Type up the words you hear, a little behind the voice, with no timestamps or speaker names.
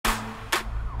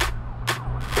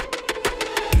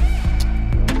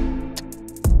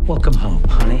Welcome home,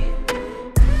 honey.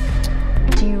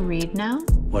 Do you read now?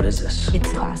 What is this?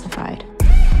 It's classified.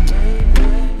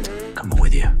 Coming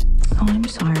with you. Oh, I'm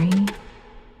sorry.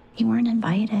 You weren't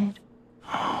invited.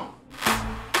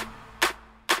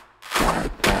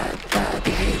 Bad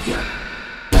behavior.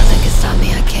 Nothing can stop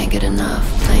me, I can't get enough.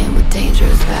 Playing with danger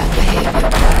is bad behavior.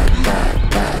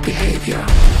 Bad behavior.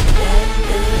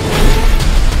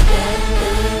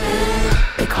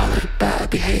 They call it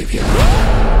bad behavior.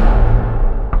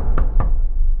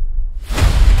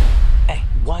 Hey,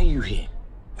 why are you here?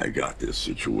 I got this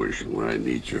situation where I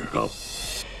need your help.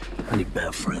 I need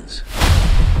bad friends.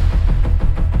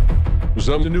 Was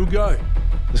that the new guy?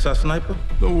 Is that sniper?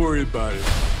 Don't worry about it.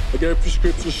 I got a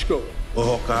prescription scope.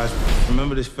 Well, Hawkeyes,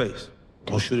 remember this face.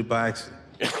 Don't shoot it by accident.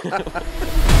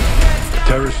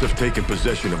 Terrorists have taken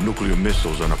possession of nuclear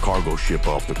missiles on a cargo ship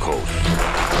off the coast.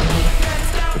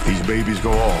 If these babies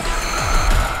go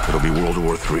off, it'll be World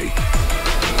War III.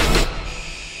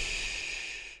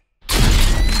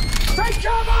 Take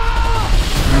cover!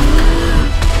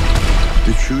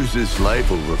 To choose this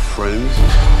life over friends,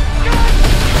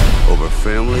 over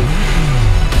family.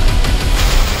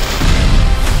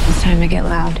 It's time to get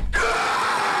loud.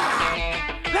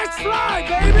 Let's fly,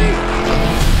 baby!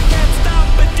 Can't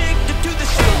stop addicted to the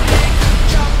shooting.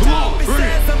 Chopped up, it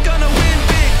says I'm gonna win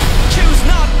big. Choose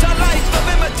not a life of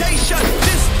imitation.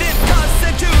 Distant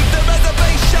cousin to the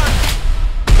reservation.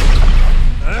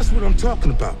 Now that's what I'm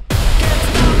talking about. Can't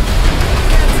stop,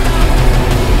 can't stop,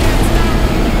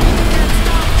 can't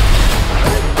stop,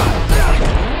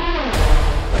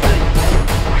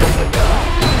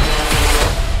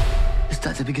 Is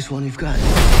that the biggest one you've got?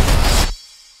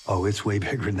 Oh, it's way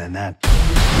bigger than that.